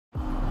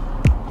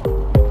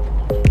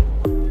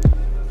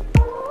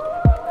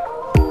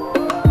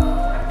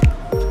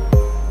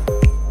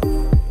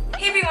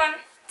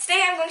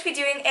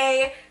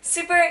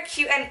super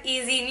cute and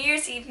easy New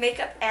Year's Eve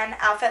makeup and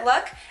outfit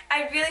look.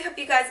 I really hope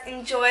you guys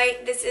enjoy.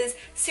 This is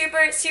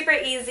super, super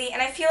easy,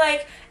 and I feel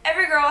like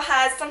every girl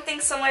has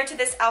something similar to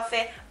this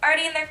outfit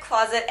already in their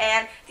closet,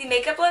 and the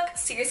makeup look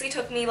seriously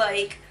took me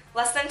like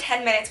less than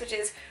 10 minutes, which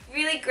is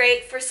really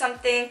great for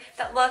something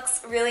that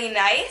looks really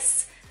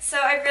nice. So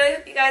I really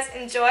hope you guys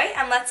enjoy,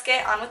 and let's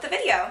get on with the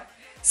video.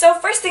 So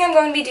first thing I'm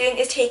going to be doing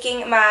is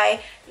taking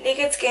my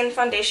Naked Skin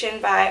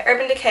Foundation by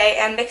Urban Decay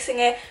and mixing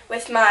it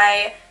with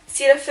my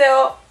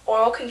Cetaphil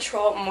Oil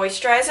Control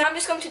Moisturizer. I'm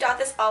just going to dot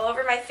this all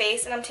over my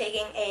face, and I'm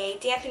taking a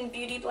dampened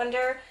beauty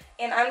blender,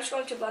 and I'm just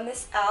going to blend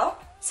this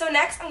out. So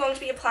next I'm going to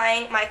be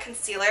applying my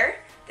concealer.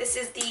 This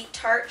is the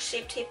Tarte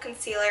Shape Tape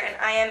Concealer, and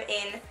I am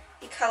in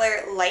the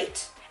color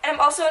Light. And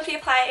I'm also going to be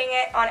applying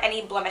it on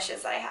any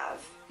blemishes that I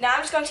have. Now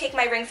I'm just going to take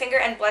my ring finger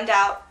and blend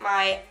out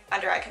my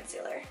under eye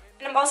concealer.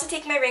 And I'm also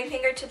taking my ring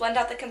finger to blend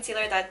out the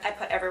concealer that I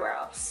put everywhere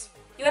else.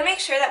 You want to make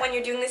sure that when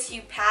you're doing this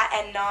you pat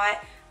and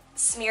not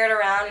smear it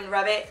around and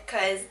rub it,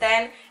 because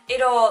then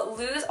it'll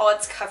lose all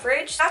its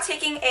coverage. Now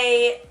taking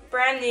a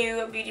brand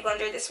new beauty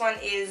blender. This one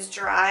is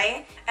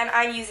dry, and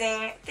I'm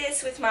using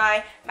this with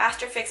my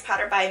Master Fix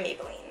powder by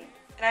Maybelline.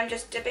 And I'm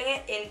just dipping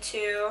it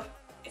into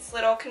its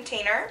little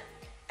container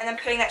and then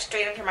putting that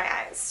straight under my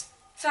eyes.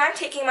 So I'm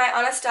taking my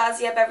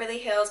Anastasia Beverly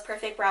Hills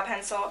Perfect Brow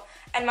Pencil,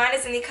 and mine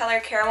is in the color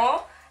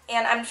Caramel,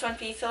 and I'm just going to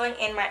be filling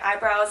in my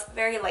eyebrows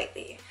very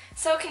lightly.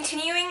 So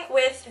continuing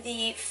with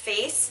the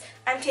face,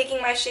 I'm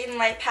taking my Shade and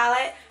Light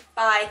palette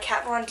by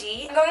Kat Von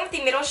D. I'm going with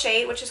the middle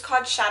shade, which is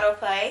called Shadow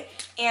Play,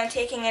 and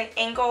taking an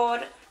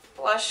angled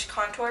blush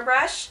contour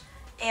brush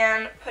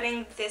and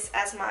putting this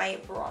as my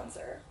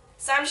bronzer.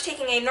 So I'm just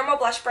taking a normal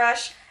blush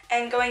brush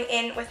and going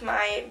in with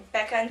my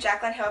Becca and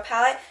Jaclyn Hill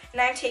palette,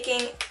 and I'm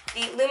taking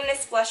the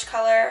Luminous Blush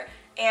color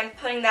and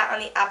putting that on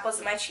the apples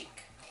of my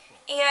cheek.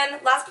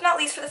 And last but not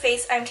least for the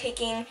face, I'm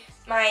taking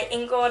my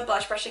angled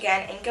blush brush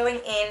again and going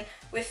in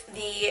with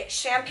the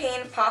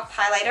Champagne Pop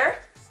highlighter.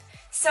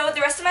 So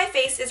the rest of my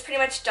face is pretty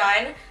much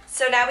done.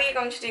 So now we are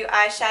going to do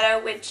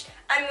eyeshadow, which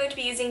I'm going to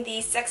be using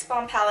the Sex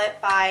Bomb palette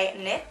by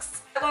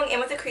NYX. I'm going in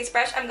with a crease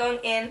brush. I'm going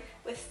in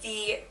with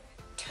the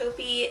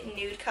taupey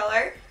nude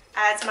color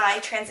as my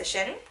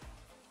transition.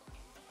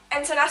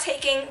 And so now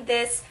taking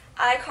this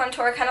eye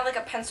contour, kind of like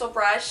a pencil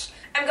brush,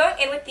 I'm going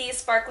in with the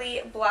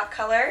sparkly black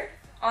color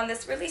on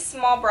this really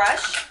small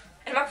brush,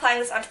 and I'm applying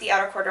this onto the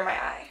outer corner of my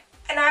eye.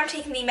 And now I'm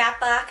taking the matte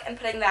black and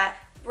putting that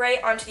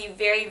right onto the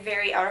very,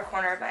 very outer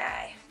corner of my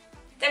eye.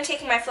 Then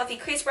taking my fluffy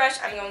crease brush,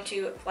 I'm going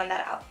to blend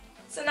that out.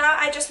 So now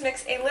I just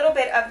mix a little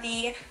bit of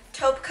the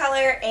taupe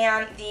color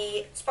and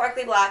the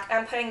sparkly black, and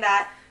I'm putting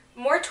that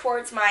more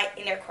towards my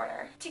inner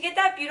corner. To get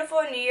that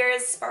beautiful New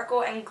Year's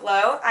sparkle and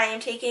glow, I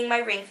am taking my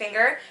ring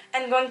finger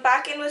and going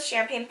back in with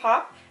Champagne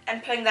Pop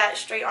and putting that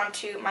straight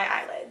onto my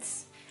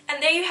eyelids.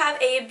 And there you have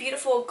a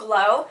beautiful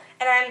glow,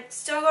 and I'm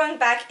still going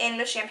back in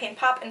with Champagne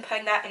Pop and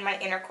putting that in my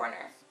inner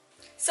corner.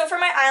 So for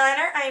my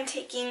eyeliner, I am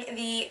taking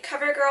the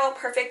CoverGirl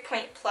Perfect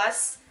Point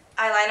Plus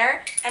eyeliner,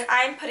 and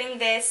I'm putting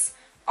this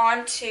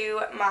onto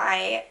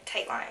my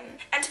tight line.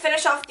 And to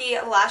finish off the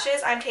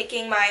lashes, I'm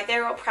taking my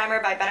They're Real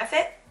Primer by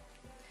Benefit,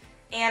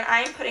 and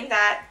I'm putting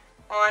that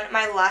on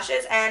my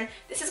lashes, and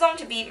this is going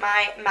to be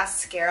my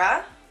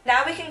mascara.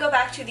 Now we can go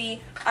back to the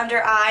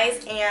under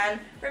eyes and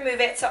remove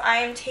it. So I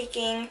am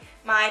taking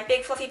my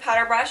big fluffy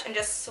powder brush and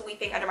just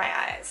sweeping under my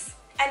eyes.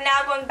 And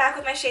now going back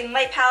with my Shade and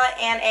Light palette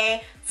and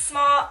a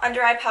small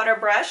under eye powder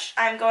brush,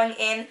 I'm going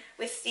in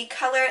with the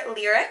color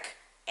Lyric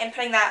and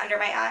putting that under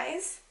my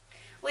eyes.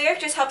 Lyric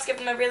just helps give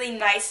them a really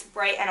nice,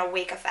 bright, and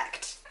awake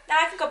effect. Now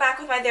I can go back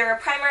with my They're Real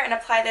Primer and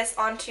apply this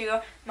onto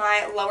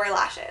my lower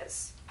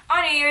lashes.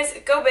 On New Year's,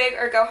 go big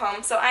or go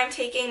home, so I'm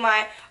taking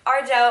my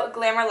Ardell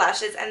Glamour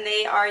Lashes, and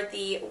they are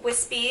the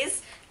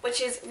Wispies, which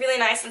is really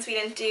nice since we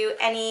didn't do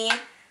any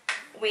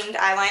winged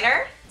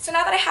eyeliner. So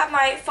now that I have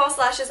my false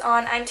lashes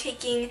on, I'm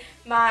taking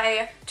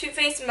my Too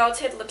Faced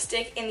Melted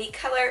Lipstick in the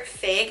color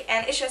Fig,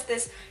 and it's just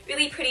this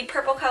really pretty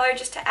purple color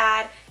just to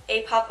add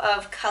a pop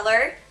of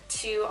color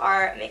to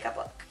our makeup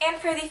look. And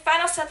for the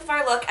final step of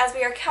our look, as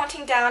we are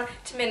counting down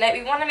to midnight,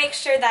 we want to make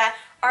sure that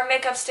our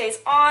makeup stays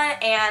on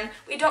and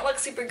we don't look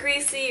super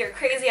greasy or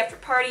crazy after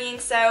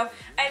partying, so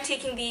I'm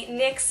taking the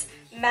NYX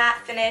Matte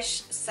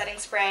Finish Setting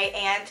Spray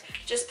and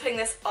just putting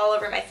this all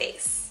over my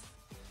face.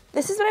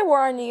 This is what I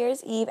wore on New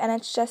Year's Eve, and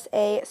it's just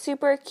a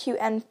super cute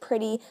and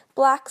pretty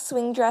black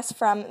swing dress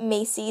from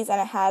Macy's, and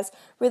it has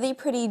really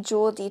pretty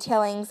jewel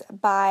detailings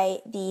by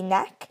the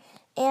neck.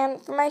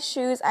 And for my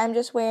shoes, I'm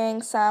just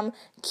wearing some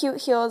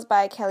cute heels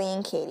by Kelly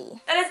and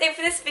Katie. That is it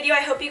for this video.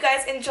 I hope you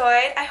guys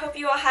enjoyed. I hope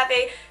you all have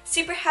a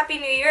super happy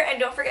new year, and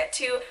don't forget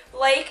to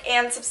like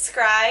and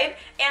subscribe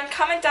and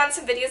comment down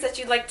some videos that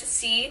you'd like to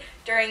see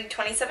during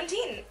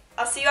 2017.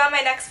 I'll see you on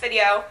my next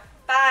video.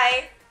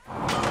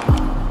 Bye!